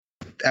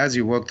as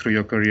you work through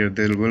your career,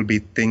 there will be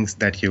things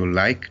that you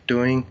like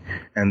doing,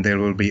 and there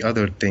will be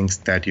other things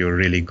that you're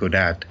really good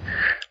at.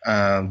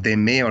 They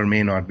may or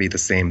may not be the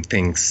same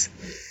things,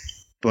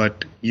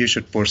 but you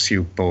should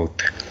pursue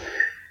both.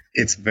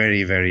 It's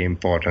very, very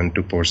important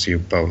to pursue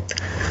both.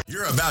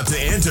 You're about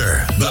to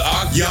enter the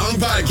Akyan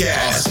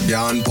Podcast.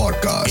 Akyan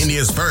Podcast.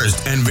 India's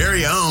first and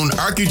very own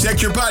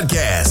architecture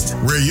podcast,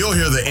 where you'll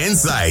hear the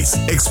insights,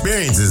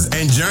 experiences,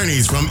 and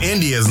journeys from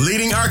India's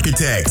leading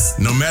architects.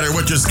 No matter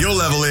what your skill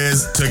level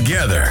is,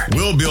 together,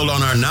 we'll build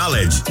on our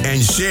knowledge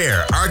and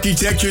share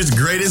architecture's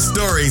greatest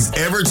stories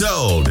ever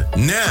told.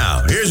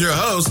 Now, here's your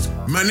host,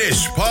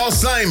 Manish Paul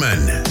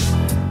Simon.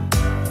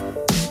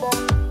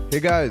 Hey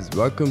guys,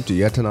 welcome to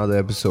yet another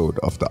episode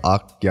of the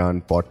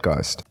Akyan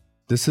Podcast.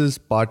 This is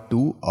part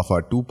 2 of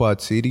our 2-part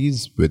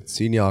series with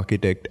senior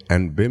architect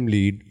and BIM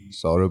lead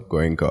Saurabh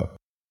Goenka.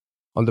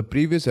 On the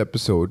previous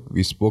episode,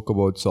 we spoke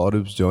about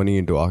Saurabh's journey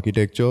into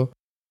architecture,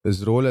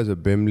 his role as a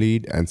BIM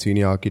lead and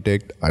senior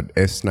architect at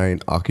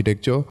S9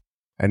 Architecture,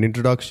 an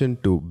introduction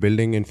to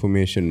building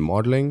information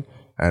modeling,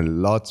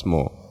 and lots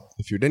more.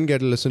 If you didn't get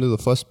to listen to the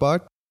first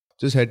part,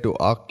 just head to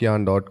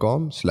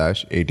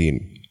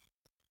akyan.com/18.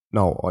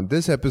 Now, on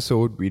this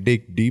episode, we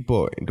dig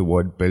deeper into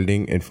what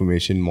building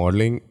information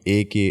modeling,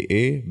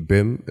 aka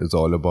BIM, is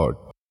all about.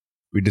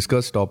 We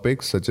discuss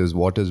topics such as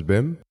what is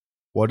BIM,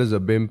 what does a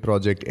BIM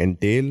project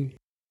entail,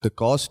 the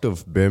cost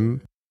of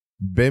BIM,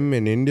 BIM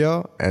in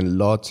India, and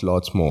lots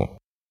more.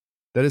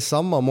 There is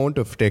some amount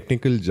of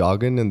technical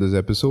jargon in this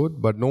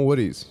episode, but no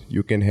worries.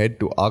 You can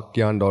head to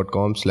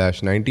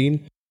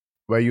akyan.com/19,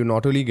 where you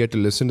not only get to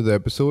listen to the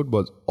episode,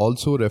 but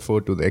also refer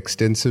to the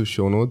extensive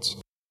show notes,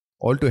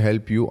 all to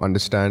help you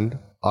understand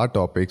our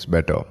topics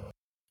better.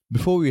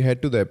 Before we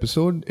head to the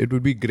episode, it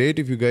would be great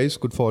if you guys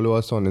could follow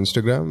us on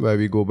Instagram, where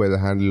we go by the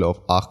handle of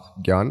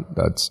Akyan,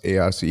 that's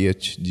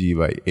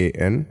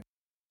ARCHGYAN.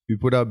 We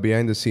put up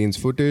behind the scenes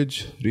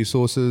footage,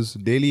 resources,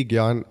 daily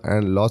gyan,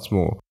 and lots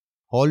more,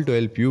 all to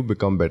help you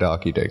become better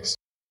architects.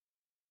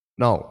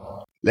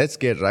 Now, let's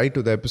get right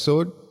to the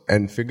episode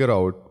and figure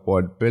out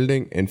what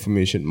building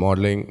information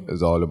modeling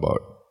is all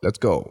about. Let's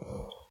go.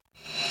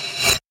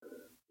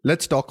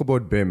 Let's talk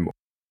about BIM.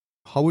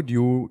 How would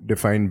you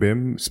define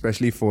BIM,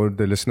 especially for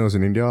the listeners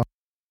in India?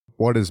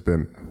 What is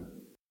BIM?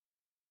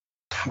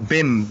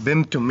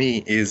 BIM to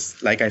me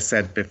is, like I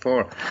said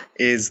before,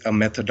 is a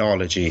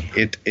methodology.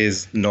 It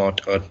is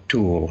not a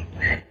tool.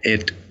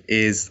 It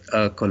is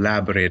a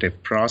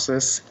collaborative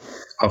process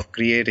of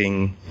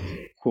creating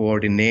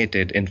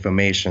coordinated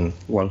information.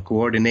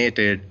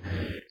 Coordinated,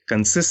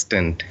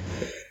 consistent,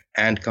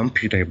 and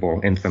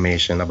computable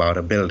information about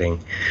a building.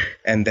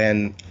 And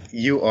then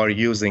you are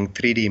using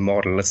 3D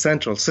model, a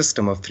central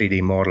system of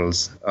 3D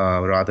models,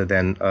 rather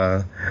than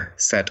a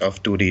set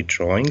of 2D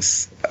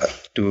drawings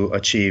to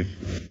achieve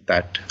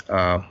the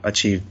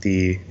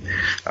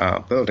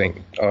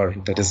building or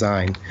the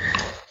design.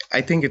 I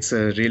think it's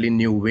a really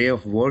new way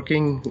of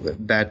working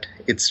that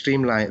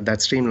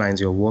streamlines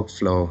your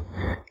workflow,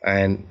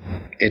 and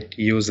it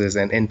uses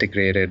an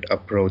integrated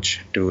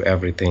approach to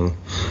everything.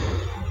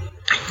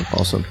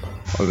 Awesome.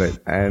 All right.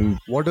 And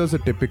what does a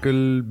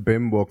typical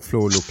BIM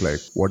workflow look like?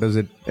 What does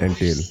it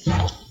entail?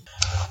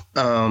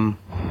 On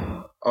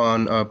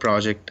a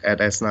project at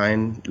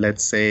S9,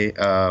 let's say,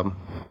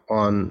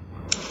 on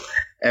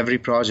every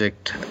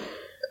project,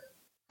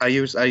 are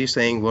you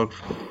saying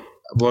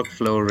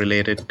workflow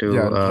related to?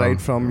 Yeah,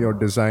 right from your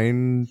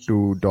design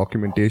to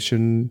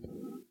documentation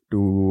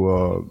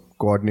to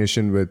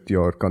coordination with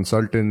your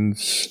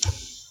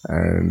consultants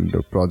and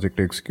project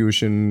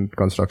execution,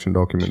 construction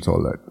documents,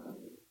 all that.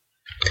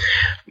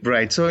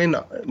 Right. So in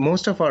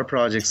most of our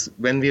projects,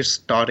 when we're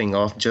starting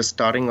off,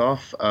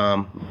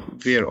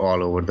 we're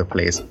all over the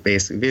place.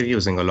 Basically, we're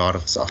using a lot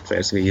of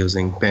softwares. We're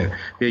using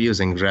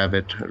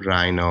Revit,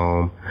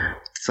 Rhino,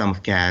 some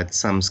CAD,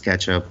 some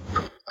SketchUp,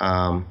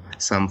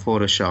 some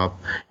Photoshop.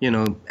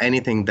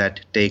 Anything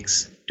that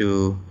takes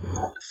to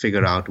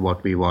figure out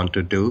what we want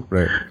to do.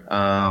 Right.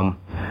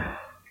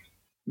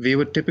 We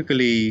would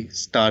typically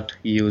start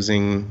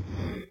using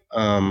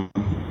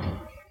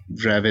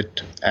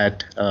Revit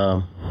at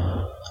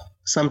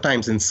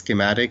sometimes in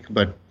schematic,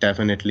 but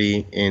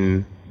definitely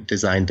in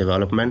design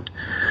development,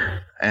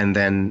 and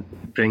then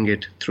bring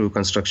it through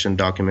construction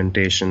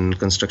documentation,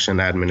 construction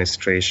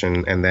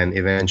administration, and then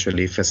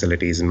eventually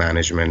facilities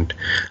management.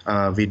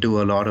 We do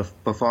a lot of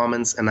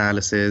performance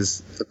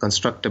analysis,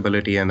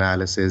 constructability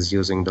analysis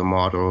using the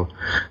model.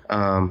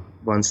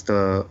 Once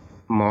the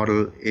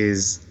model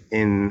is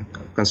in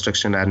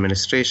construction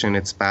administration,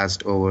 it's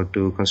passed over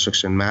to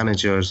construction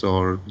managers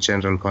or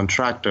general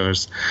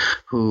contractors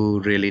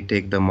who really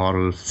take the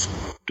model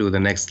to the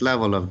next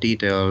level of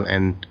detail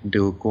and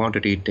do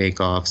quantity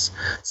takeoffs,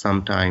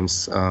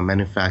 sometimes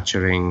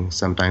manufacturing,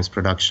 sometimes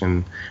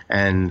production,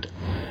 and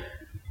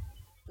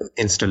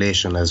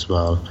installation as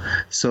well.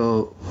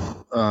 So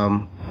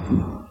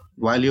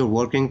while you're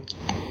working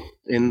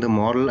in the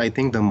model. I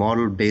think the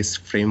model-based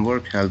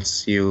framework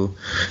helps you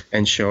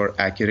ensure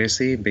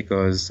accuracy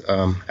because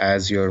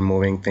as you're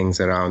moving things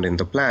around in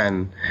the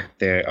plan,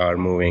 they are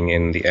moving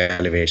in the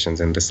elevations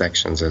and the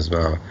sections as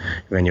well.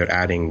 When you're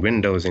adding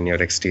windows in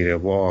your exterior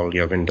wall,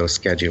 your window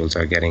schedules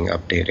are getting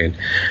updated.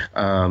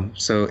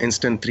 So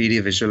instant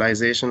 3D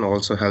visualization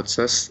also helps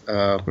us.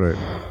 Right.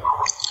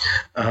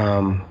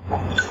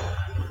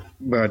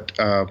 But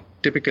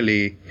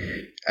typically,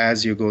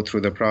 as you go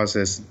through the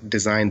process,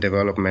 design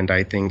development,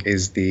 I think,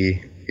 is the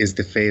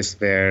phase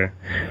where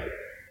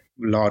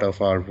a lot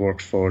of our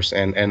workforce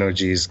and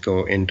energies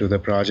go into the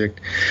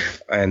project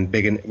and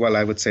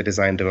I would say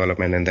design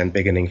development and then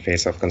beginning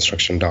phase of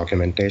construction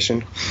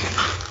documentation,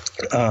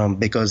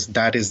 because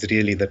that is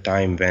really the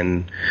time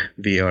when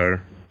we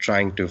are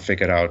trying to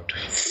figure out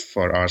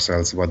for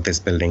ourselves what this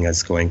building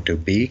is going to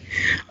be.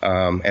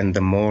 And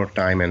the more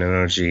time and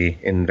energy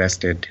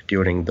invested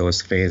during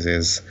those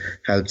phases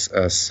helps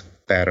us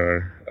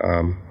better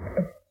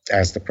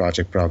as the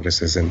project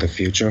progresses in the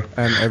future.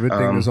 And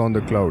everything is on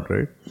the cloud,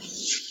 right?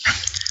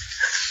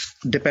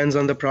 Depends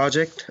on the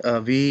project.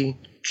 We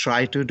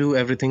try to do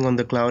everything on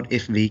the cloud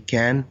if we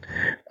can.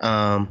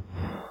 But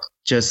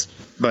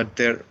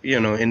there,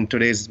 in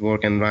today's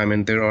work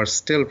environment, there are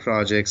still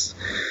projects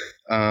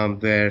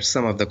where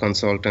some of the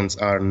consultants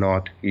are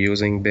not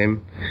using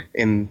BIM,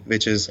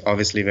 which is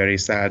obviously very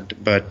sad.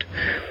 But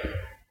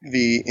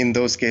in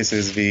those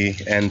cases, we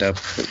end up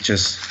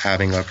just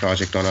having our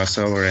project on our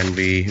server and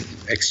we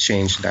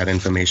exchange that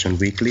information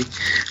weekly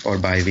or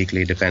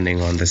bi-weekly,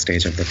 depending on the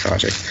stage of the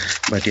project.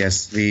 But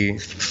yes,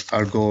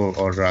 our goal,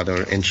 or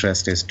rather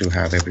interest, is to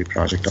have every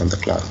project on the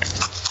cloud.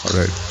 All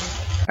right.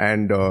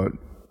 And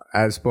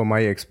as per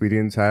my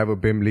experience, I have a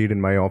BIM lead in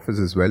my office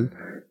as well.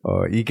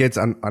 He gets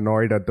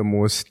annoyed at the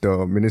most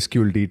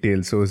minuscule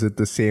details. So is it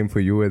the same for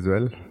you as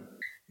well?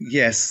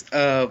 Yes.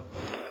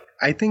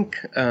 I think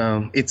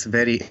it's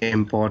very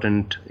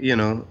important,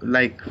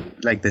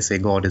 like they say,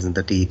 God is in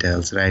the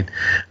details, right?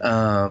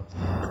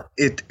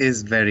 It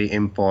is very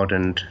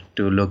important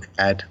to look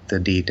at the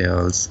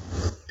details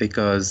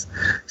because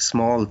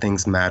small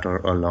things matter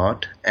a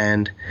lot.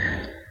 And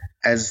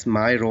as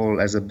my role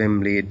as a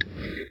BIM lead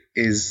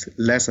is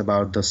less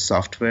about the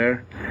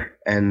software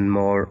and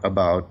more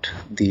about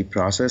the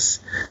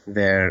process,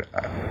 where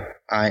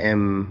I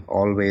am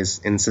always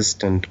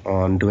insistent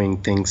on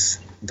doing things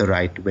the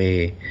right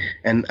way.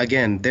 And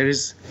again,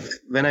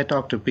 when I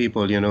talk to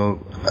people,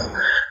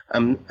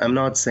 I'm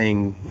not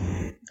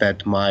saying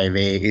that my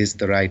way is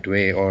the right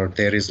way or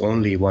there is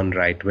only one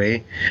right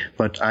way,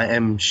 but I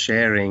am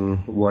sharing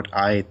what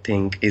I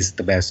think is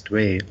the best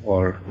way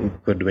or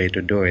good way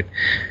to do it.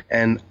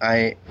 And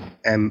I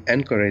am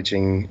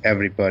encouraging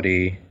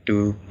everybody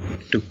to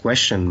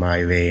question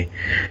my way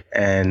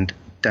and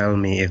tell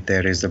me if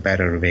there is a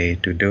better way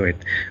to do it,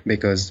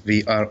 because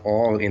we are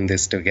all in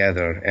this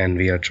together and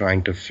we are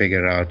trying to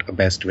figure out a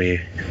best way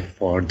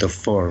for the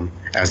firm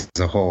as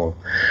a whole.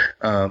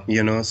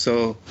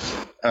 So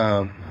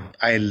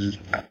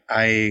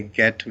I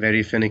get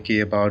very finicky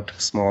about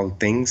small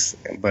things,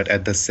 but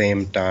at the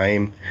same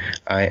time,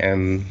 I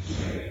am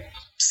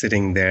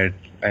sitting there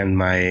and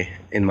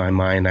in my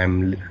mind,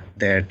 I'm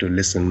there to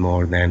listen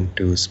more than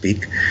to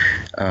speak.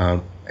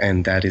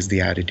 And that is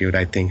the attitude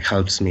I think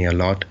helps me a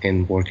lot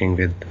in working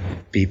with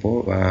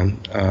people,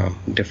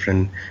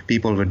 different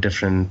people with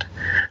different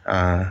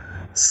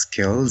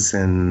skills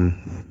and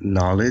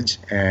knowledge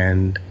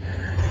and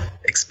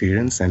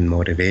experience and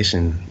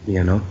motivation,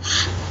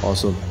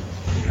 Awesome.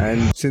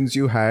 And since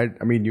you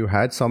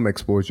had some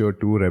exposure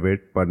to Revit,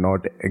 but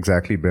not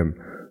exactly BIM.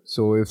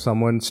 So if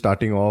someone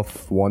starting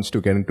off wants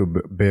to get into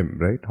BIM,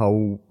 right?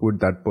 How would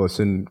that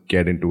person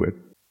get into it?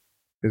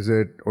 Is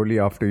it only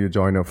after you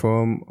join a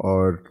firm,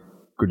 or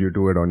could you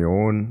do it on your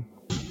own?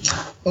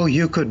 Oh,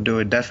 you could do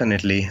it,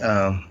 definitely.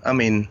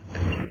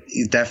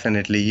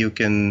 Definitely you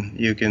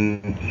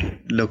can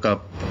look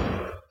up.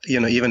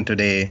 Even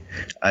today,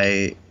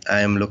 I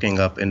am looking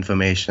up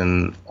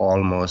information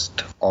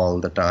almost all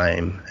the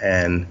time,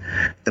 and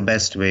the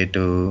best way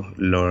to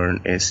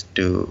learn is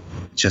to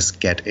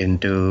just get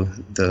into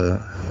the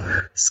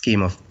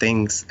scheme of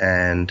things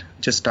and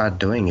just start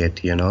doing it.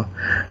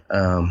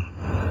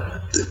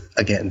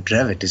 Again,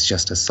 Revit is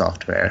just a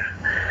software.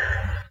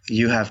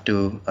 You have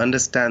to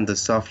understand the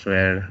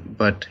software,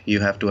 but you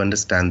have to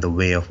understand the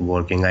way of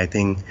working. I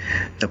think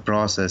the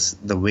process,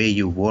 the way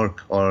you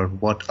work, or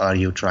what are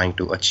you trying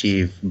to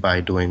achieve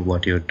by doing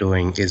what you're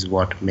doing, is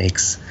what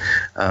makes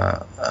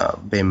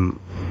BIM,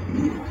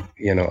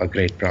 a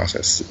great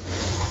process.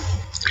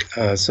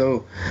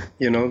 So,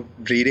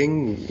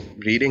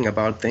 reading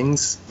about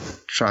things,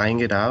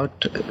 trying it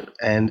out,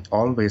 and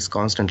always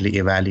constantly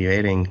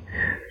evaluating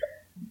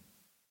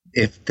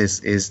if this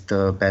is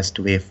the best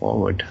way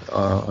forward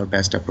or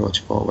best approach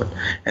forward.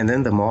 And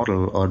then the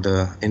model or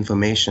the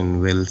information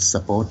will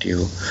support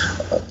you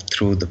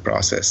through the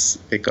process,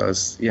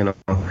 because,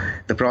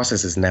 the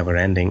process is never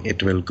ending.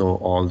 It will go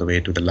all the way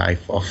to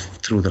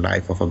through the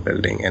life of a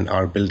building, and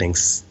our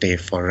buildings stay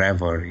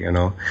forever,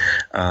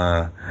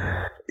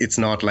 It's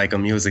not like a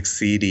music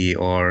CD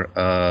or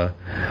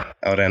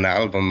an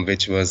album,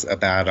 which was a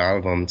bad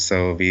album.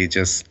 So we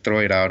just throw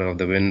it out of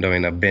the window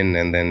in a bin,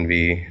 and then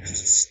we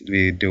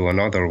do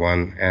another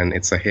one, and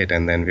it's a hit,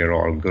 and then we're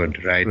all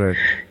good, right?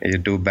 You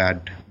do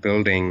bad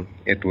building,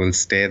 it will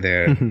stay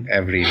there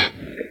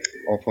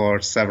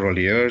for several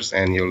years,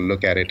 and you'll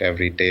look at it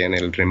every day, and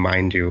it'll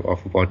remind you of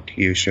what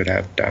you should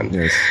have done.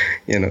 Yes.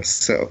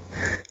 So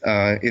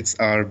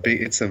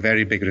it's a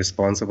very big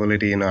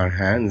responsibility in our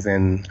hands,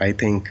 and I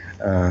think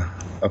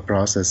a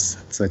process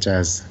such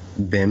as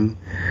BIM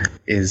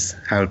is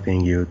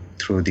helping you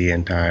through the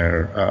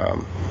entire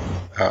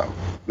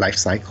life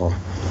cycle.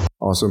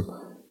 Awesome.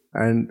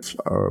 And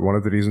one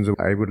of the reasons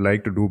I would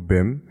like to do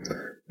BIM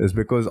is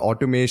because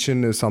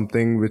automation is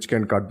something which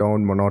can cut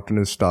down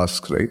monotonous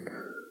tasks, right?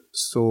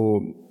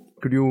 So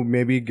could you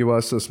maybe give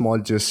us a small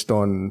gist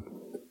on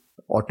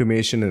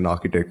automation in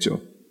architecture,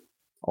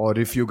 or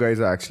if you guys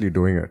are actually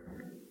doing it?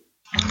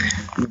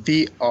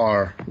 We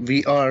are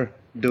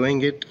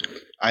doing it.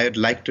 I would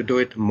like to do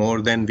it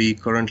more than we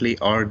currently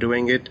are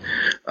doing it.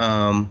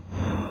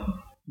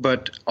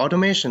 But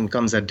automation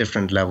comes at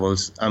different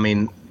levels. I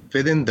mean,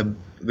 within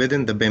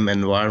the BIM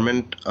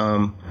environment,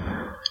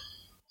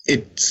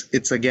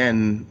 it's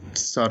again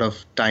sort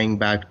of tying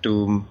back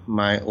to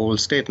my old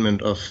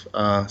statement of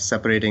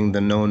separating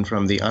the known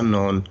from the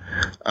unknown,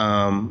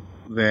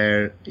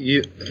 where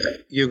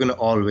you're going to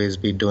always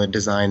be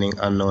designing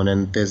unknown,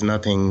 and there's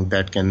nothing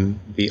that can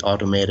be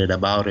automated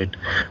about it.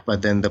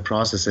 But then the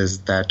processes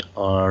that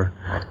are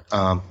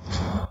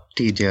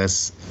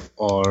tedious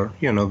or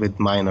with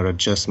minor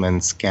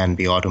adjustments can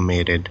be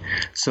automated.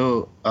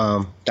 So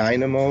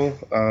Dynamo,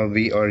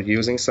 we are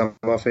using some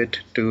of it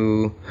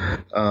to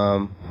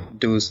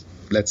do,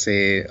 let's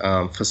say,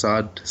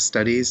 facade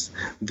studies.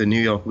 The New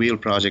York Wheel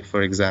project,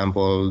 for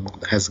example,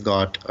 has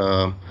got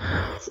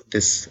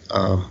this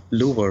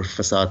louver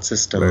facade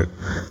system,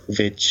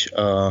 which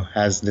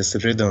has this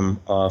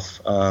rhythm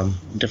of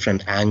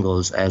different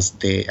angles as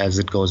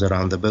it goes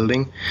around the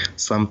building,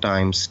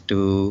 sometimes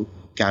to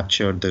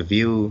capture the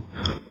view,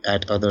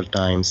 at other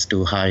times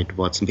to hide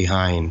what's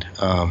behind,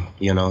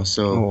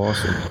 So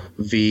awesome.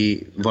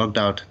 We worked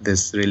out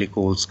this really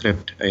cool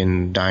script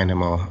in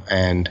Dynamo,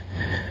 and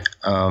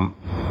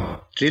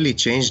really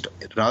changed,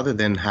 rather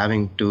than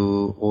having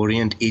to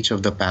orient each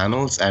of the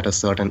panels at a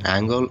certain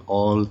angle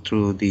all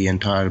through the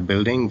entire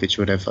building, which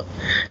would have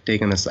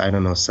taken us,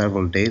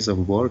 several days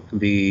of work.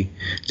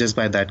 Just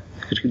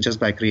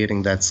by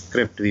creating that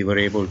script, we were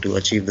able to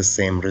achieve the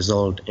same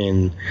result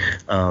in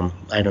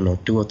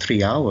 2 or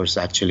 3 hours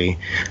actually.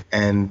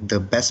 And the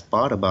best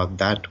part about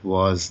that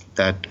was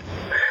that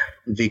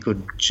we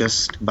could,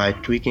 just by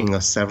tweaking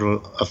a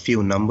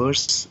few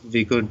numbers,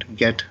 we could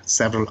get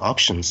several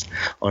options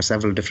or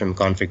several different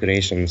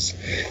configurations.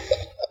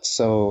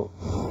 So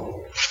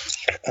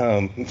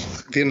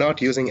we're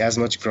not using as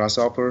much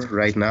Grasshopper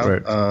right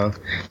now,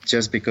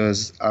 just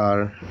because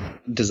our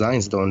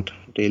designs don't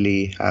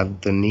really have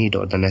the need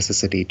or the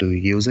necessity to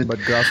use it. But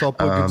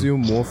Grasshopper gives you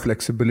more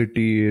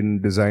flexibility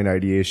in design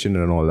ideation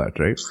and all that,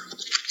 right?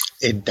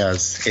 It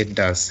does.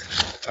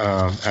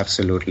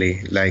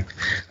 Absolutely. Like,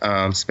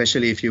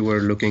 especially if you were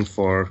looking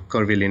for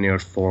curvilinear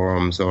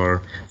forms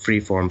or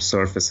freeform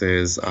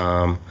surfaces,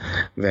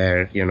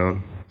 where,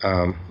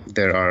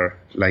 there are,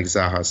 like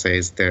Zaha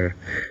says, there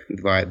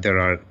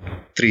are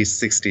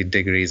 360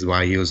 degrees,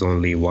 why use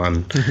only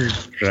one,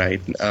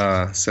 right?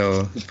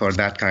 So for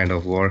that kind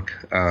of work,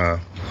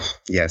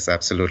 yes,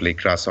 absolutely,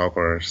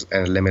 Grasshopper's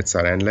limits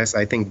are endless.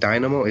 I think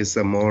Dynamo is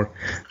a more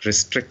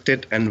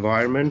restricted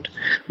environment,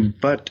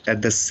 but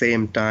at the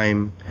same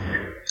time,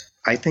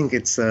 I think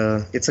it's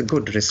a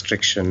good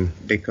restriction,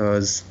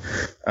 because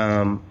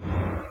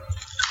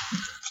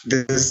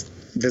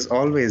there's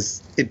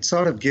always, it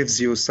sort of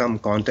gives you some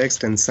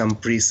context and some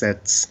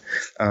presets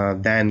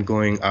than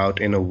going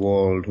out in a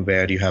world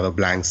where you have a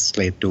blank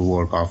slate to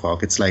work off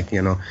of. It's like,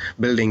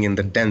 building in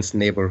the dense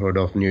neighborhood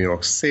of New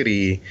York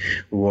City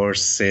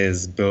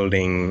versus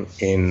building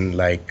in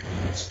like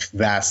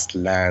vast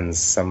lands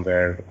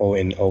somewhere or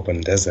in open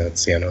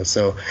deserts,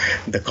 So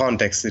the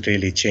context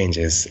really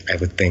changes, I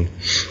would think.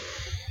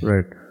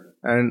 Right.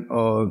 And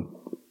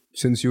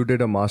since you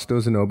did a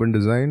master's in urban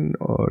design,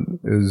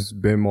 is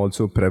BIM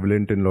also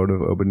prevalent in a lot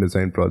of urban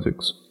design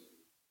projects?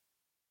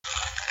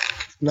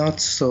 Not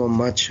so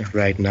much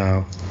right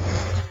now.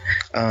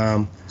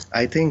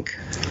 I think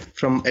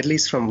at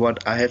least from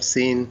what I have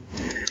seen,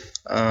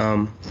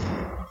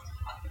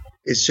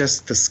 it's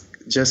just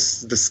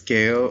the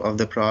scale of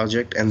the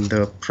project, and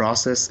the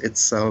process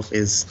itself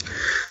is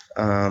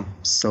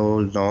so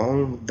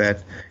long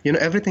that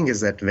everything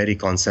is at very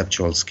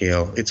conceptual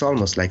scale. It's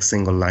almost like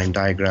single line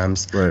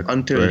diagrams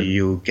until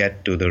you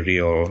get to the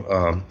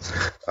real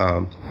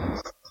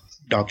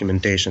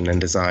documentation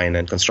and design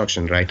and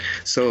construction, right?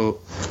 So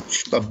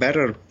a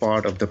better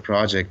part of the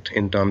project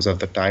in terms of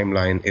the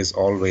timeline is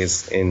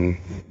always in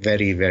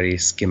very, very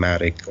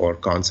schematic or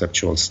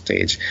conceptual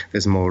stage.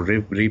 There's more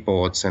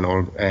reports and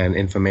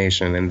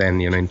information, and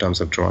then in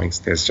terms of drawings,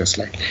 there's just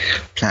like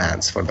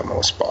plans for the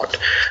most part.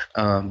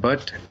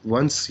 But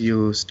once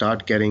you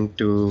start getting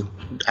to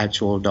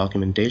actual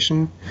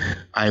documentation,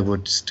 I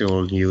would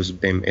still use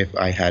BIM if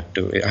I had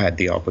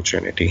the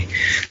opportunity.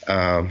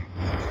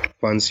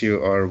 Once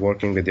you are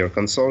working with your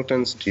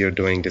consultants, you're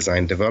doing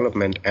design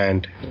development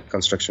and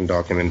construction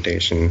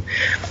documentation,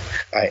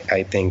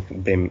 I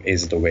think BIM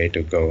is the way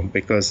to go.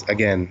 Because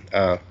again,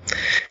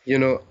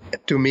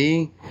 to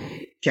me,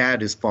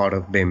 CAD is part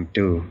of BIM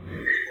too.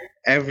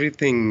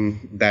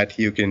 Everything that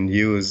you can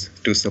use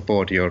to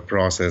support your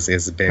process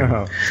is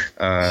BIM,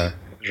 right?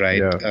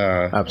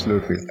 Yeah,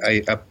 absolutely.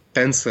 A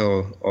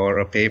pencil or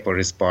a paper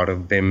is part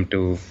of BIM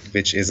too,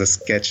 which is a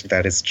sketch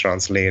that is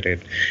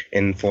translated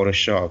in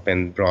Photoshop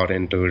and brought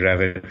into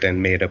Revit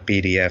and made a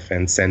PDF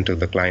and sent to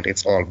the client.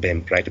 It's all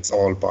BIM, right? It's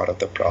all part of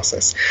the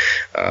process.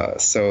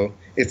 So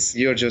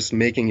you're just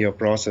making your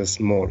process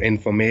more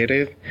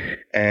informative,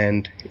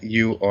 and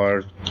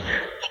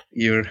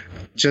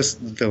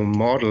the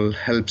model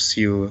helps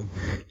you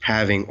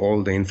having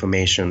all the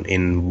information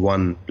in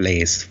one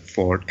place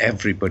for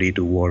everybody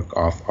to work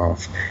off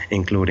of,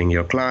 including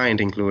your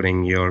client,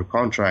 including your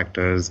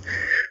contractors,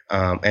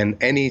 and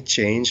any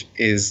change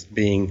is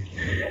being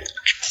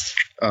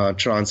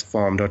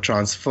transformed or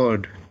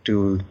transferred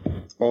to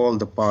all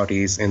the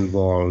parties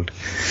involved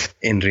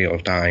in real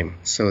time.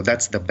 So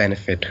that's the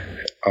benefit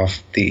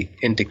of the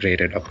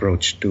integrated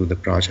approach to the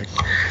project.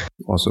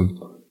 Awesome.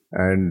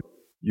 And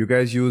you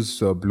guys use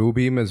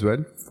Bluebeam as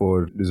well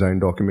for design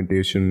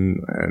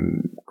documentation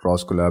and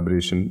cross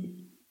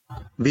collaboration?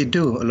 We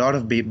do a lot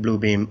of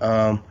Bluebeam.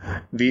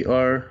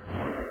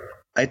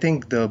 I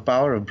think the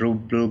power of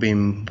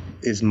Bluebeam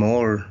is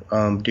more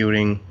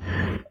during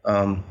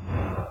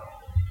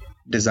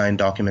design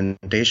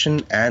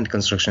documentation and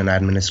construction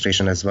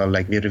administration as well.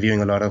 Like we're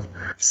reviewing a lot of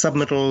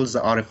submittals,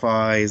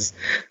 RFIs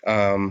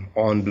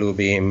on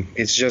Bluebeam.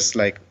 It's just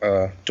like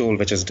a tool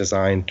which is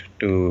designed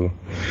to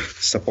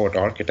support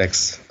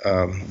architects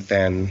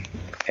than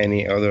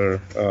any other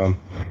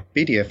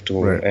PDF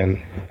tool, right. And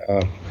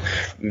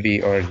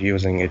we are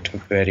using it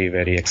very,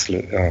 very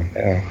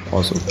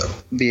awesome.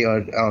 We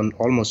are on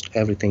almost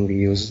everything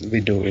we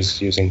do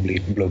is using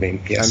Bluebeam.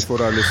 Yes. And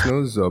for our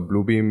listeners,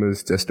 Bluebeam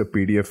is just a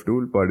PDF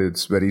tool, but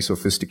it's very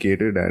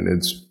sophisticated and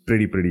it's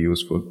pretty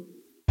useful.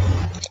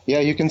 Yeah,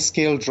 you can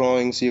scale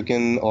drawings. It's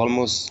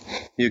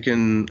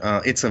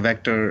a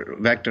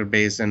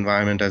vector-based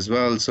environment as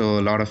well. So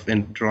a lot of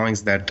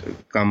drawings that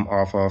come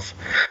off of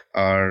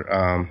our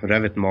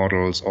Revit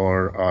models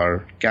or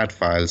our CAD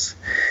files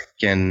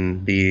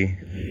can be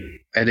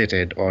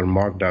edited or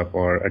marked up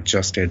or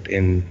adjusted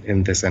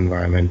in this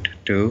environment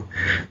too.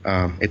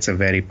 It's a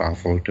very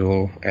powerful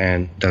tool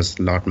and does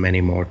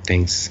many more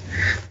things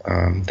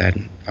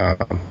than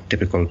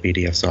typical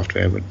PDF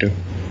software would do.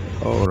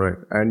 All right.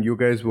 And you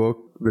guys work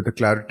with a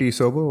Clarity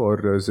server,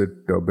 or is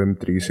it BIM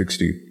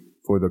 360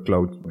 for the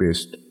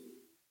cloud-based?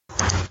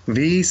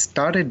 We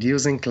started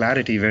using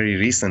Clarity very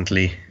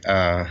recently,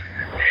 and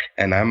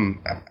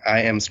I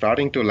am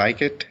starting to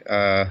like it.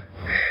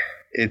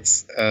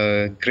 It's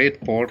a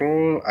great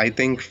portal, I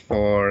think,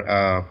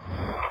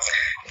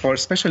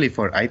 especially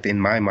in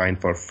my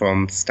mind, for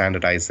firm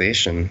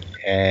standardization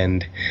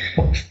and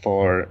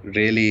for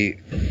really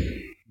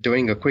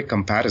doing a quick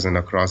comparison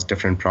across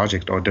different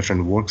projects or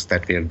different works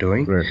that we are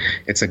doing. Right.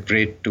 It's a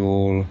great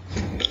tool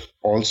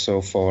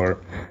also for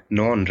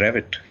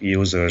non-Revit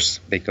users,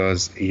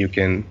 because you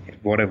can,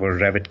 whatever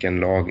Revit can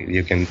log,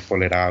 you can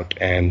pull it out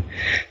and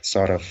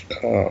sort of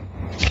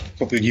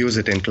use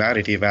it in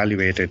Clarity,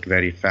 evaluate it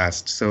very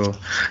fast. So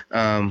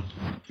I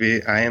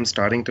am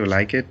starting to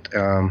like it.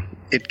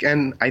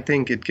 I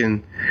think it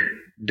can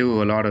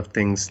do a lot of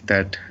things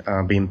that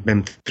BIM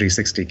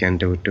 360 can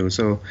do too.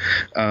 So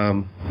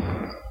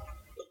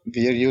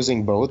we are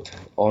using both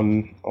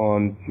on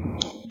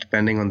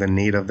depending on the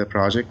need of the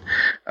project.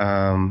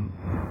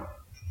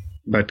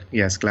 But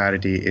yes,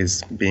 Clarity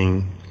is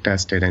being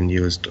tested and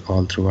used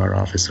all through our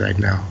office right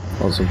now.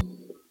 Awesome.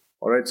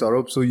 All right,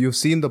 Saurabh. So you've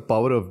seen the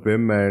power of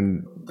BIM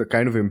and the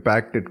kind of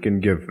impact it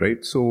can give,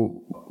 right?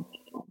 So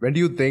when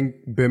do you think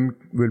BIM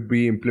will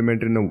be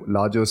implemented in a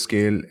larger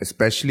scale,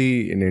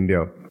 especially in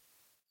India?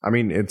 I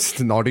mean,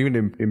 it's not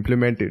even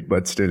implemented,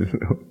 but still.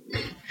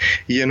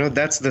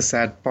 That's the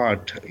sad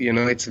part.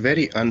 It's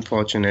very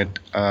unfortunate.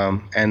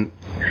 And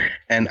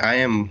I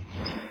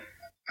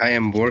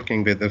am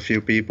working with a few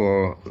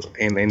people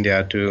in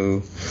India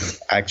to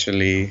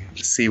actually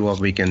see what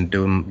we can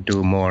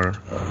do more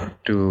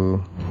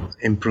to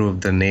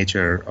improve the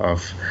nature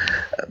of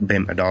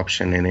BIM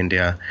adoption in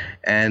India.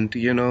 And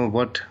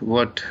what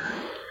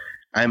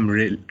I'm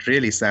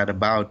really sad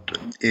about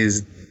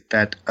is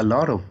that a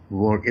lot of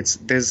work,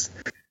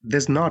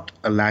 there's not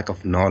a lack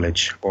of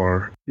knowledge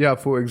or... Yeah,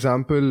 for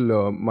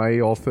example, my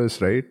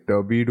office, right,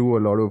 we do a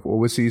lot of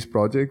overseas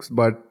projects,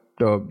 but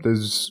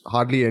there's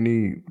hardly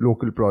any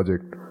local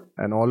project,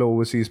 and all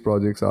overseas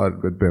projects are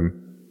with BIM.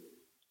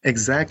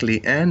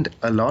 Exactly. And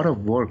a lot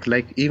of work,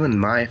 like even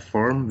my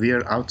firm, we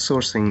are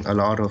outsourcing a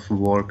lot of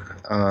work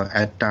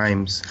at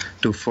times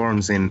to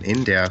firms in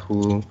India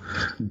who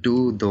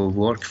do the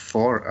work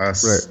for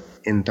us. Right.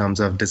 In terms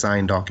of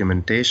design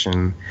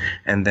documentation.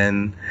 And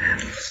then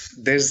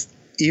there's,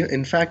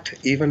 in fact,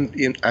 even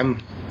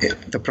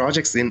the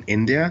projects in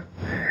India,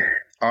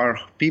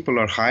 people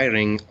are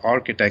hiring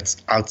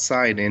architects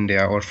outside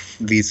India or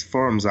these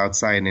firms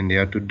outside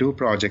India to do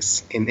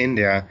projects in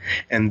India,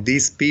 and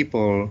these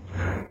people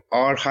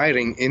are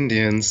hiring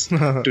Indians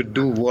to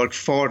do work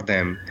for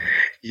them.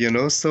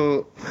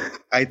 So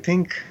I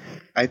think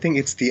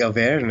it's the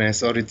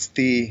awareness, or it's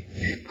the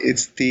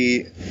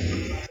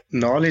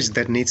knowledge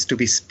that needs to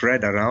be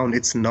spread around.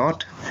 It's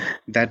not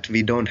that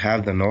we don't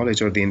have the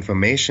knowledge or the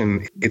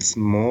information. It's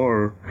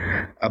more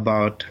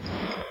about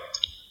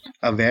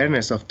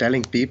awareness of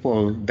telling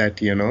people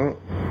that,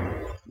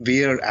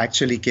 we are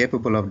actually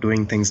capable of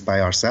doing things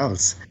by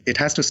ourselves. It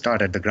has to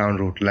start at the ground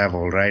root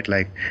level, right?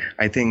 Like,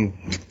 I think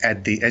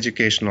at the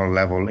educational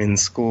level in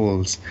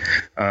schools,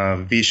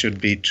 we should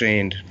be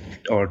trained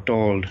or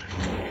told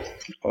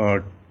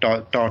or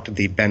taught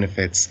the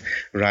benefits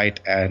right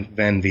and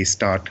when we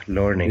start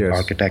learning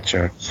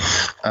architecture.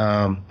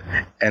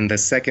 And the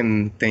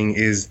second thing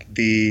is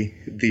the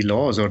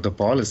laws or the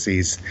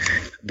policies,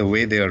 the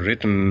way they are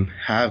written,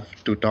 have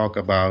to talk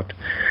about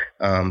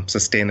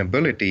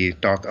sustainability,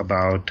 talk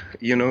about,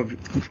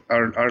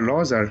 our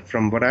laws are,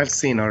 from what I've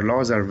seen, our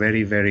laws are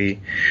very,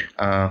 very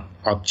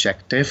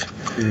objective.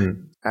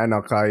 And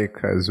archaic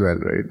as well,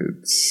 right?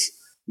 It's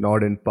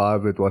not in par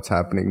with what's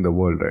happening in the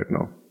world right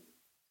now.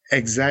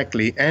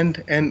 Exactly.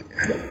 And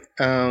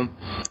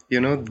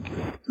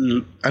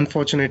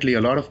unfortunately,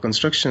 a lot of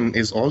construction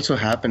is also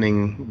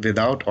happening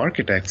without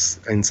architects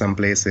in some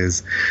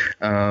places.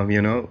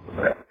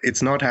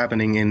 It's not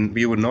happening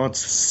you would not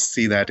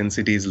see that in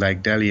cities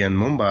like Delhi and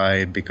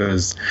Mumbai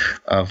because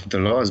of the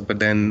laws. But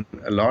then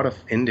a lot of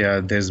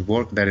India, there's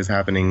work that is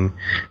happening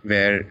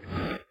where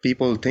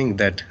people think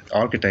that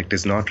architect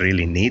is not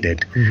really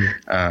needed.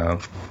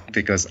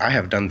 Because I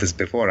have done this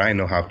before. I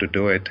know how to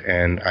do it,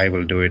 and I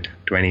will do it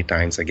 20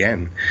 times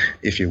again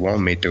if you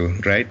want me to,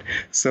 right?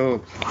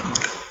 So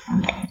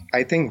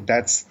I think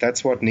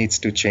that's what needs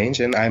to change,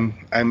 and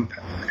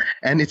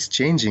and it's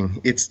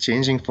changing. It's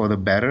changing for the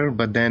better.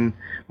 But then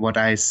what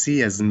I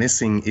see as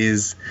missing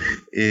is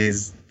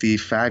the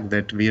fact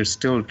that we are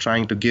still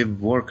trying to give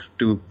work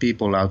to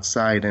people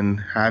outside and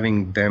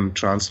having them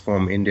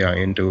transform India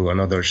into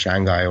another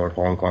Shanghai or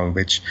Hong Kong,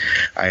 which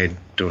I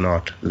do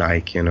not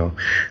like.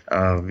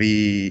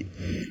 We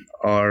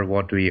are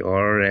what we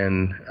are,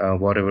 and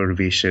whatever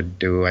we should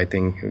do, I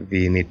think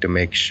we need to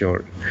make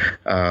sure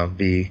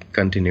we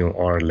continue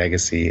our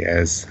legacy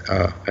as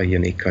a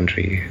unique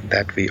country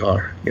that we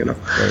are,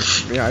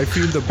 Right. Yeah, I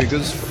feel the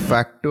biggest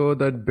factor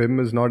that BIM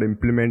is not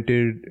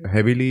implemented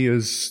heavily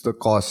is the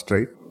cost,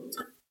 right?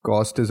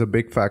 Cost is a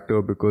big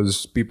factor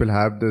because people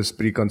have this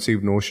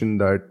preconceived notion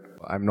that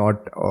I'm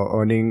not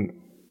earning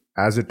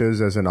as it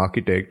is as an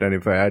architect, and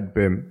if I add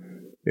BIM,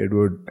 it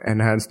would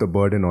enhance the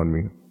burden on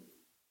me.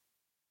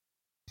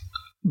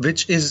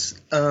 Which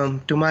is,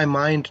 to my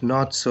mind,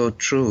 not so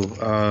true,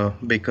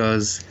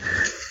 because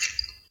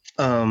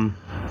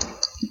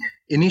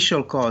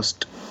initial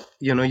cost,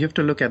 you have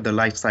to look at the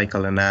life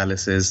cycle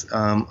analysis.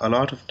 A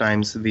lot of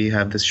times we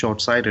have this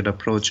short-sighted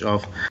approach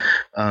of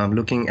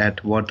looking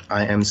at what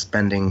I am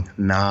spending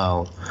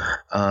now.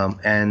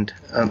 And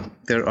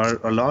there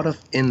are a lot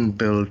of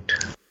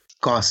inbuilt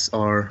costs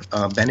or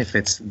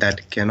benefits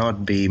that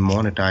cannot be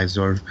monetized,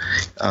 or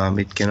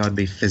it cannot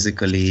be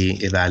physically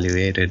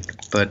evaluated.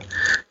 But,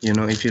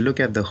 if you look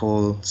at the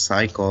whole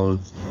cycle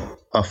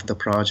of the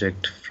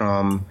project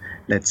from,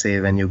 let's say,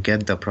 when you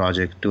get the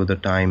project to the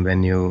time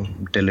when you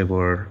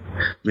deliver,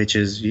 which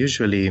is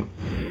usually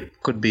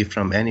could be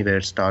from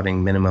anywhere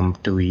starting minimum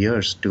 2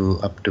 years to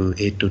up to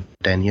 8 to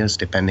 10 years,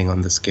 depending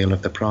on the scale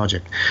of the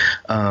project.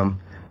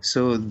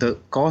 So the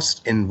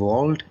cost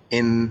involved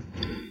in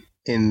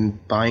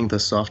buying the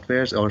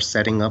softwares or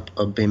setting up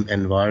a BIM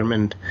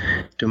environment,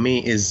 to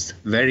me, is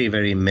very,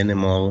 very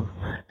minimal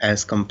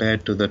as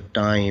compared to the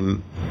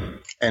time,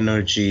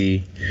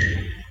 energy,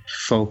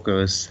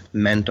 focus,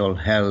 mental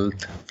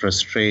health,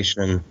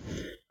 frustration,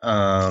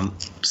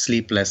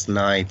 sleepless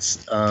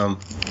nights,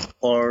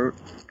 or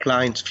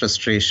client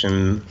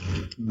frustration,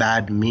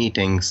 bad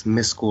meetings,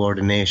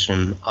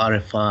 miscoordination,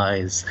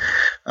 RFIs,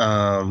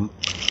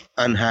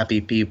 unhappy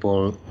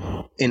people,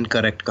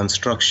 incorrect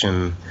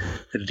construction,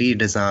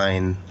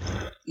 redesign.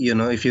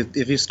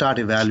 If you start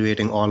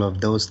evaluating all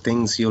of those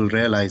things, you'll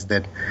realize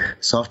that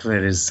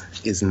software is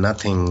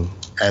nothing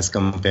as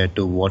compared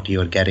to what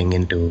you're getting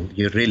into.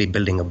 You're really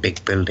building a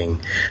big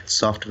building.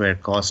 Software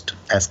cost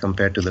as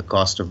compared to the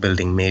cost of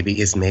building maybe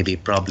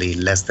probably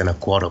less than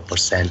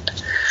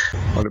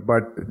 0.25%.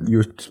 But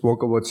you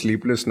spoke about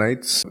sleepless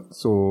nights,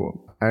 so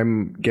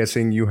I'm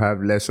guessing you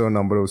have lesser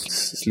number of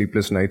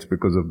sleepless nights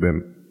because of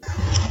BIM.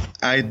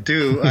 I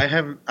do. I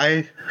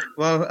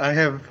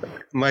have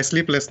my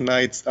sleepless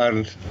nights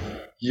are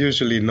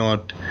usually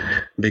not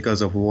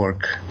because of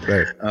work.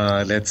 Right.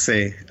 Let's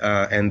say,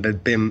 and the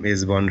BIM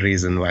is one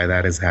reason why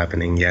that is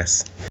happening.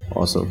 Yes.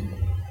 Awesome.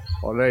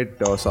 All right,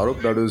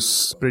 Saruk, that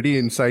is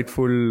pretty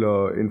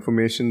insightful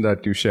information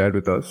that you shared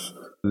with us.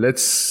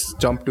 Let's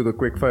jump to the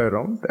quickfire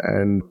round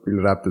and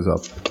we'll wrap this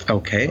up.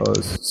 Okay.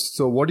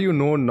 So what do you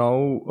know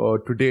now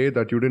today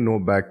that you didn't know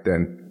back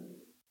then?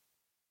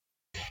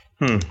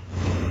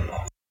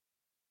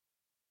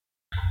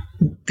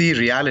 The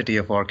reality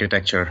of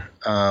architecture.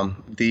 I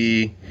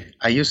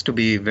used to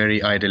be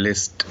very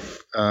idealist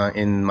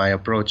in my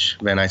approach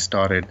when I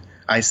started.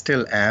 I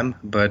still am,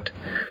 but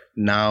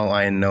now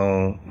I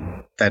know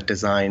that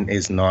design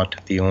is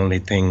not the only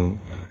thing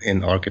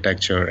in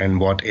architecture, and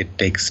what it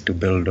takes to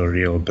build a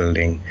real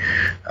building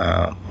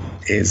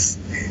is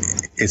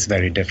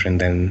very different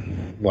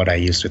than what I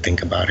used to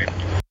think about it.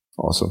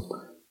 Awesome.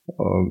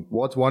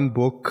 What's one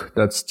book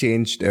that's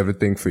changed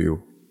everything for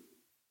you?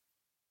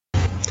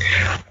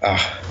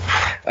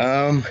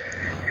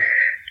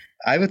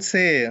 I would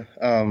say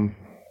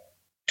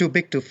Too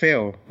Big to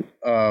Fail.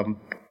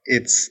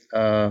 It's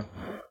a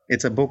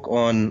book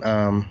on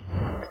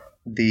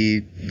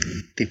the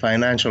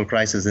financial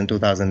crisis in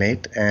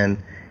 2008, and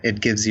it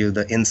gives you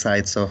the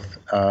insights of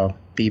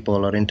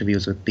people or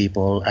interviews with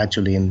people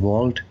actually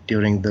involved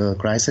during the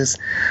crisis,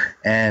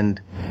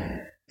 and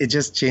it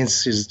just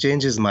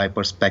changes my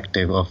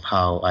perspective of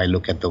how I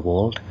look at the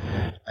world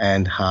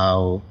and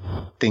how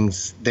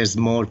there's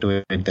more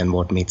to it than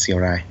what meets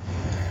your eye.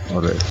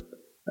 All right.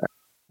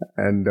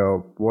 And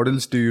what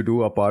else do you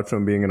do apart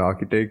from being an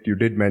architect? You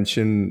did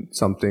mention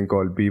something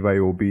called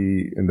BYOB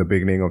in the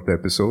beginning of the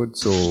episode,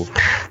 so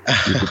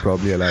you could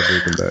probably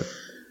elaborate on that.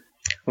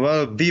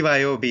 Well,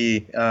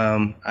 BYOB,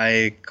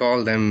 I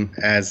call them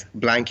as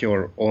blank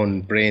your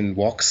own brain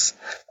walks.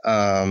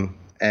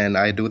 And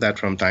I do that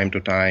from time to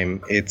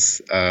time.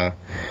 It's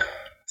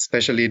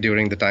especially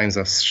during the times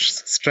of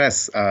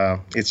stress.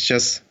 It's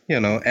just,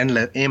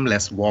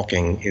 aimless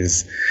walking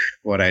is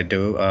what I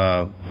do.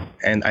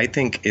 And I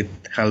think it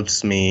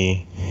helps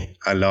me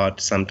a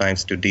lot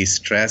sometimes to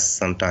de-stress,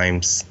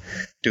 sometimes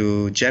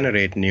to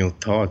generate new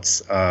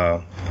thoughts.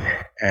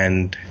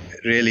 And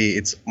really,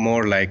 it's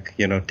more like,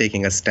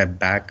 taking a step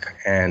back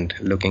and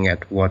looking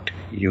at what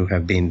you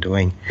have been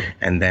doing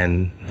and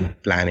then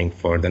planning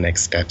for the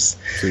next steps.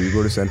 So you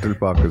go to Central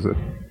Park, is it?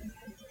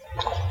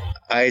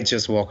 I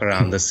just walk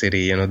around the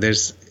city.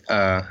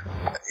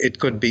 It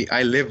could be,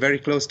 I live very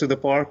close to the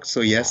park.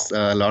 So yes,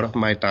 a lot of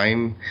my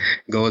time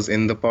goes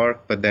in the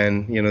park, but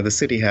then, the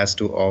city has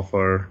to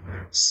offer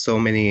so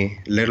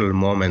many little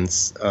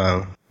moments,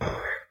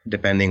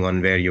 depending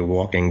on where you're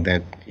walking,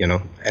 that,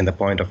 and the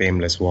point of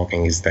aimless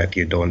walking is that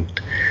you don't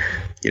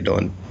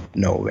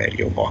know where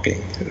you're walking,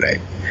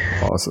 right?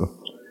 Awesome.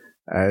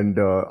 And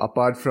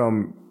apart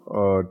from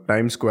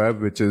Times Square,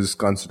 which is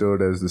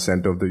considered as the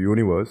center of the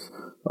universe,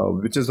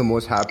 which is the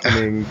most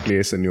happening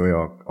place in New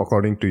York,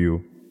 according to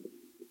you?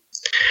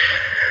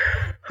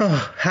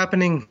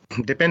 Happening,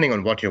 depending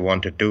on what you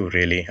want to do,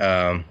 really.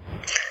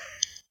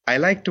 I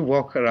like to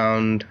walk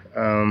around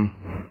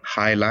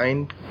High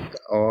Line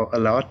a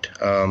lot,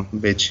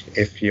 which,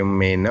 if you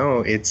may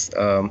know, it's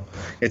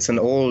an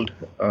old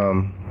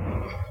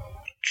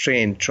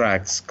train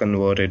tracks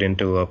converted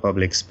into a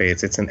public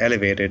space. It's an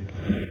elevated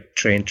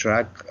train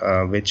track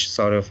which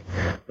sort of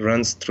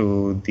runs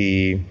through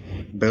the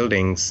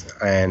buildings,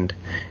 and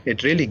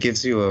it really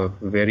gives you a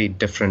very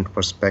different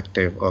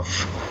perspective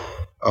of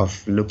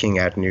looking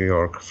at New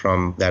York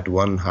from that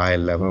one high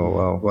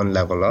level, one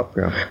level up,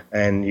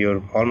 and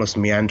you're almost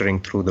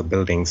meandering through the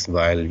buildings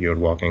while you're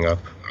walking up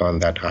on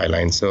that High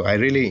Line. So I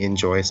really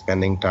enjoy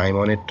spending time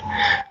on it.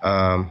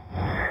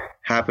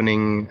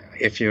 Happening,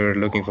 if you're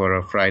looking for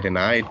a Friday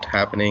night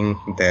happening,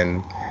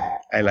 then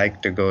I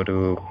like to go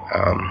to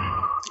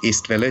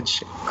East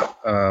Village,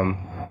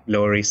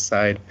 Lower East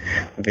Side,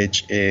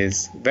 which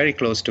is very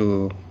close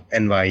to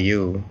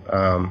NYU.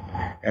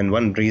 And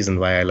one reason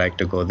why I like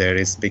to go there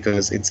is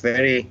because it's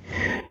very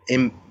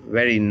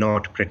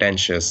not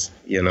pretentious,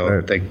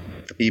 Right. Like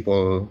the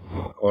people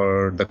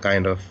or the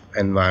kind of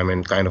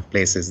environment, kind of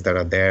places that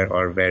are there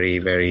are very,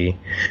 very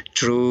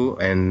true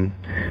and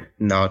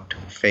not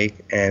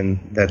fake. And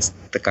that's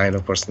the kind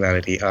of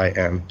personality I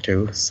am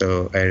too.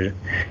 So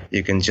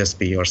you can just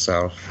be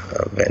yourself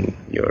when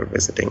you're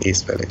visiting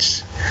East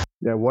Village.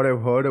 Yeah, what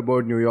I've heard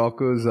about New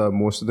Yorkers,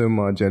 most of them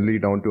are generally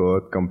down to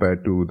earth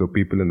compared to the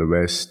people in the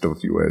west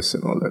of the US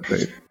and all that,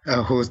 right?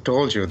 Who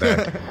told you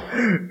that?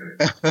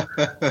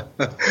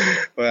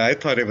 Well, I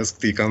thought it was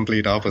the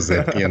complete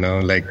opposite,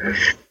 like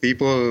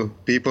people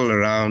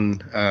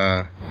around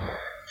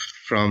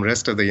from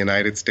rest of the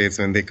United States,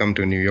 when they come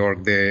to New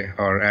York, they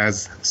are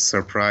as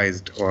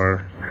surprised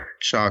or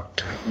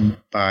shocked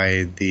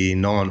by the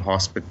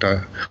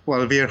non-hospital.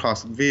 Well, we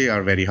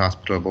are very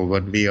hospitable,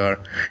 but we are,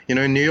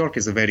 in New York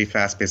is a very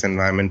fast-paced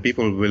environment.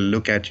 People will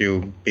look at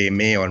you, they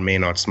may or may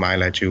not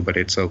smile at you, but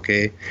it's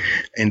okay.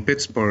 In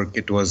Pittsburgh,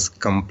 it was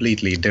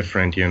completely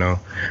different.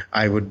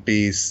 I would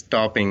be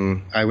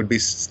standing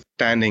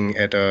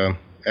at a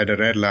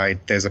red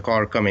light. There's a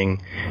car coming.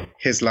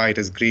 His light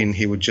is green.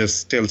 He would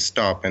just still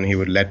stop and he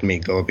would let me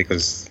go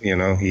because,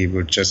 he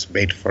would just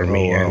wait for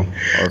me. Wow. And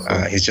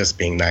Awesome. he's just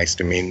being nice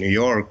to me. In New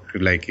York,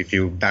 like if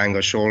you bang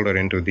a shoulder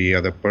into the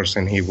other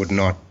person, he would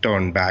not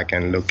turn back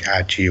and look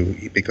at you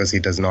because he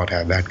does not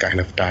have that kind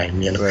of time,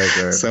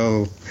 Right.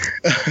 So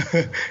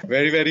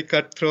very, very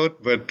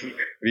cutthroat, but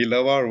we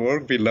love our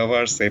work. We love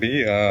our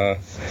city.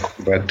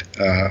 But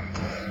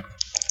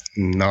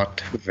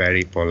not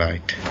very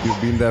polite. You've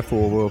been there for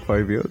over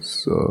 5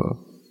 years.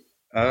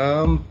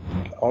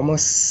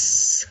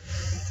 Almost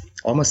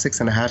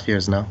 6.5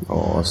 years now.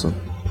 Oh, awesome.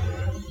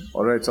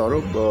 All right,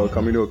 Saurabh,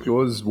 coming to a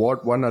close,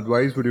 what one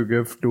advice would you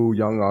give to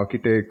young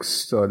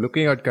architects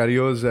looking at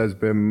careers as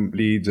BIM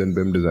leads and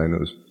BIM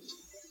designers?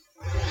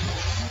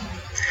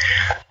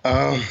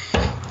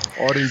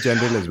 Or in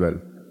general as well?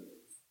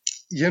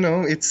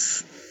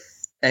 It's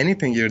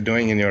anything you're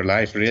doing in your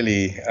life,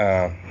 really.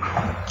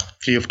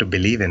 You have to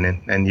believe in it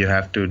and you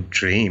have to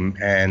dream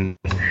and,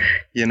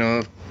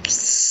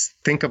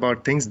 think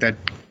about things that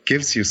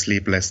gives you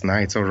sleepless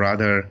nights, or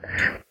rather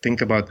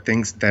think about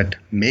things that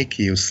make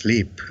you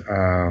sleep.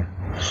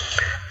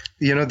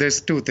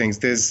 There's two things.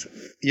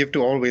 You have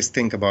to always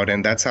think about,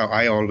 and that's how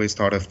I always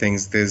thought of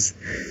things.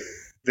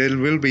 There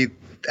will be,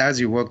 as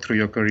you work through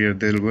your career,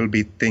 there will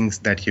be things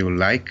that you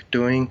like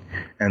doing,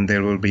 and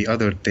there will be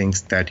other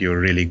things that you're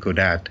really good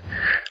at.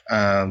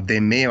 They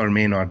may or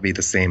may not be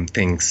the same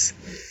things,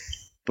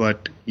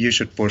 but you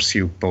should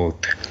pursue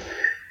both.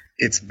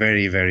 It's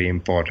very, very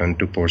important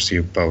to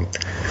pursue both,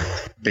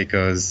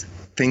 because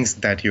things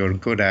that you're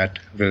good at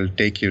will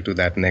take you to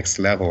that next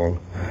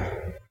level.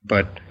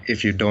 But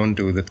if you don't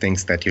do the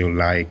things that you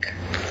like,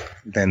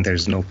 then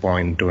there's no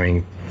point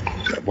doing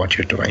what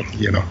you're doing,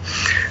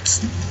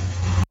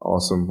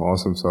 Awesome,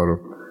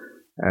 Saurabh.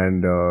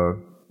 And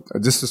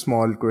just a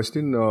small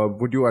question,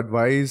 would you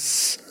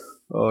advise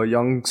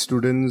young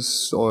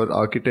students or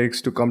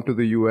architects to come to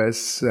the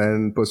US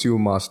and pursue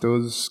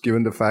masters,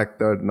 given the fact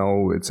that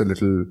now it's a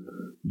little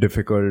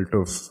difficult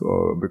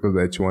because of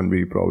the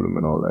H-1B problem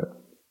and all that?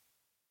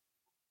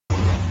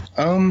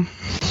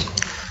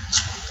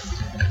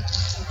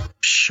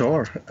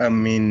 Sure. I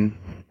mean,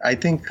 I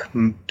think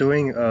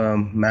doing a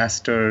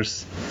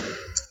master's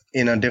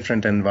in a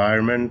different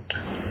environment,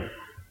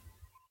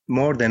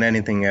 more than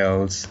anything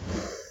else,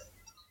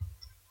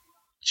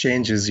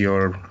 changes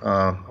your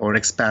or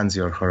expands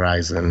your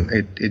horizon.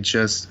 It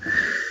just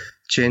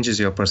changes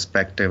your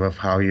perspective of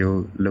how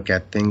you look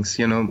at things.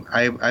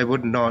 I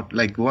would not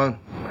like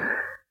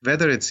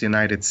whether it's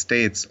United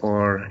States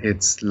or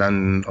it's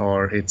London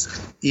or it's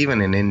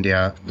even in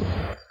India.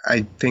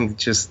 I think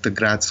just the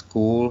grad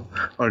school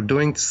or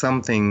doing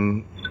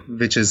something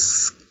which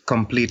is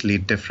completely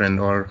different,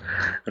 or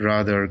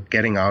rather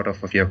getting out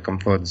of your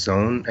comfort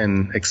zone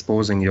and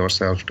exposing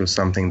yourself to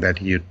something that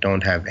you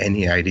don't have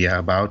any idea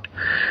about,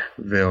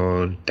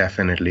 will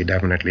definitely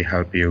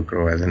help you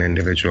grow as an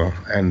individual.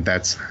 And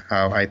that's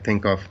how I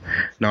think of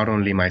not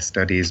only my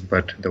studies,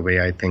 but the way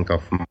I think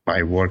of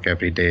my work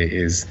every day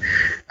is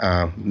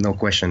no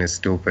question is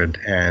stupid,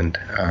 and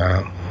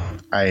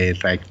I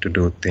like to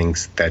do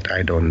things that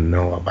I don't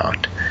know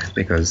about,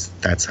 because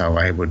that's how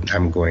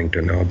I'm going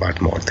to know about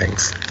more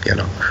things,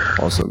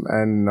 Awesome.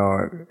 And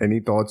any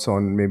thoughts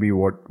on maybe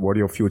what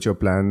your future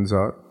plans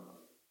are?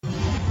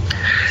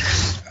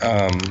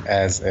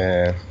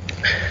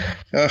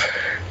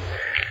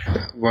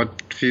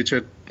 What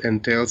future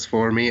entails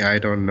for me, I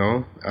don't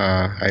know.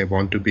 I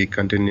want to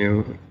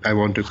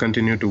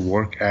continue to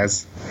work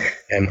as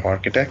an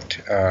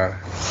architect,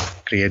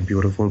 create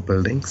beautiful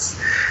buildings,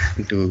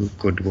 do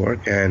good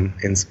work, and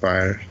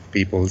inspire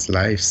people's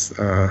lives.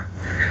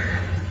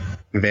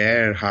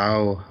 Where,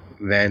 how,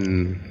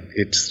 when,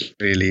 it's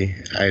really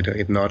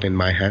it's not in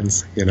my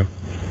hands,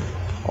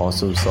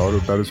 Awesome,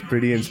 Saurabh. That was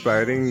pretty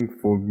inspiring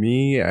for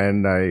me,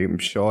 and I'm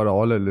sure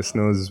all our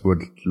listeners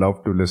would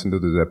love to listen to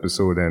this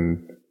episode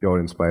and your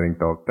inspiring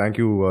talk. Thank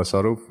you,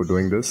 Saurabh, for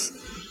doing this.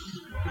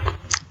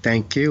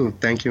 Thank you,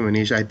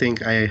 Manish. I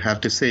think I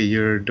have to say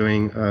you're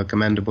doing a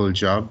commendable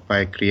job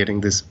by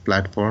creating this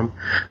platform.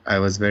 I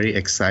was very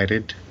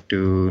excited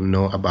to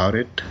know about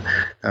it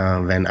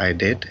when I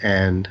did,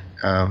 and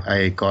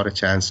I got a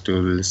chance to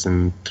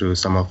listen through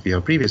some of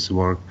your previous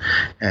work,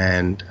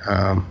 and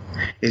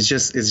it's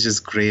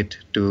just great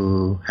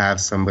to have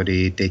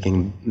somebody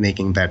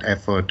making that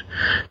effort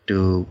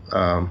to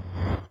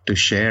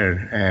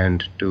share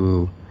and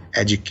to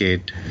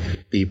educate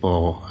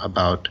people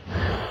about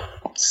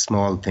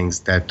small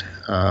things that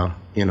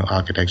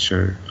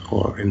architecture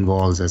or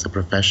involves as a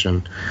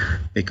profession,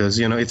 because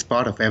it's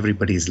part of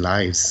everybody's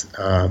lives.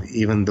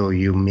 Even though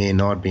you may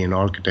not be an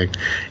architect,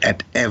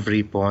 at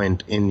every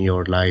point in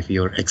your life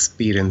you're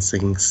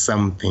experiencing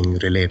something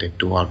related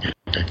to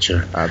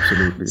architecture.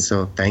 Absolutely.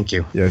 So thank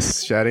you.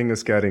 Yes, sharing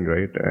is caring,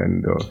 right?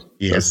 And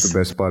yes, that's the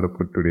best part of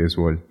today's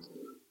world.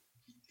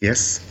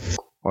 Yes.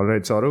 All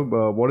right,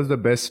 Saurabh, what is the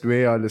best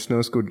way our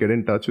listeners could get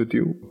in touch with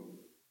you?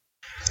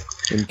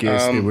 In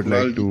case they would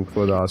like to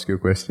further ask you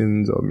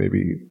questions, or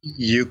maybe...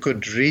 You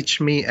could reach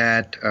me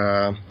at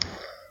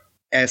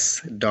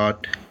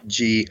s.goenka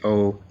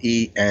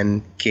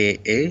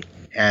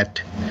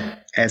at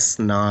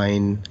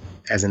s9,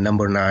 as in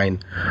number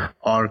 9,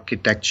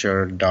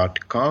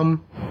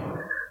 architecture.com.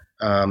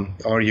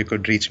 Or you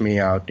could reach me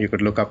out. You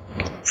could look up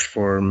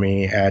for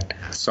me at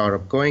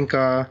Saurabh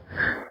Goenka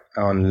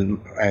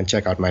and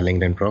check out my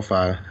LinkedIn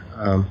profile.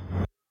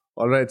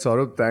 All right,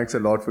 Saurabh, thanks a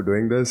lot for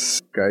doing this.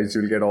 Guys,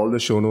 you'll get all the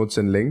show notes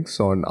and links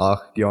on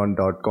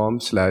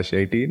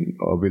archgyan.com/18.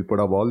 We'll put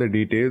up all the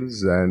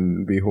details,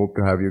 and we hope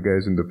to have you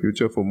guys in the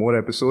future for more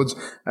episodes.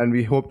 And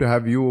we hope to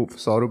have you,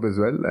 Saurabh, as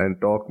well,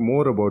 and talk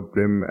more about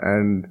BRIM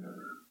and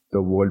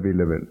the world we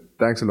live in.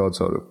 Thanks a lot,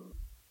 Saurabh.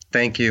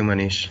 Thank you,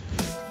 Manish.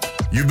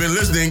 You've been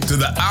listening to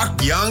the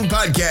Arch Young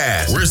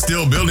Podcast. We're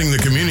still building the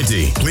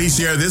community. Please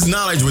share this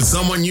knowledge with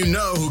someone you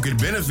know who could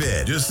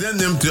benefit. Just send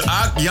them to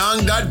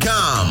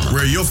archyoung.com,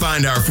 where you'll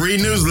find our free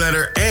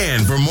newsletter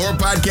and for more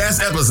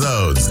podcast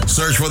episodes.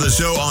 Search for the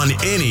show on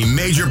any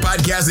major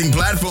podcasting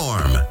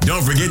platform.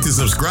 Don't forget to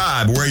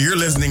subscribe where you're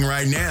listening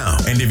right now.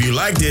 And if you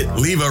liked it,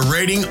 leave a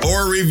rating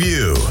or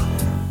review.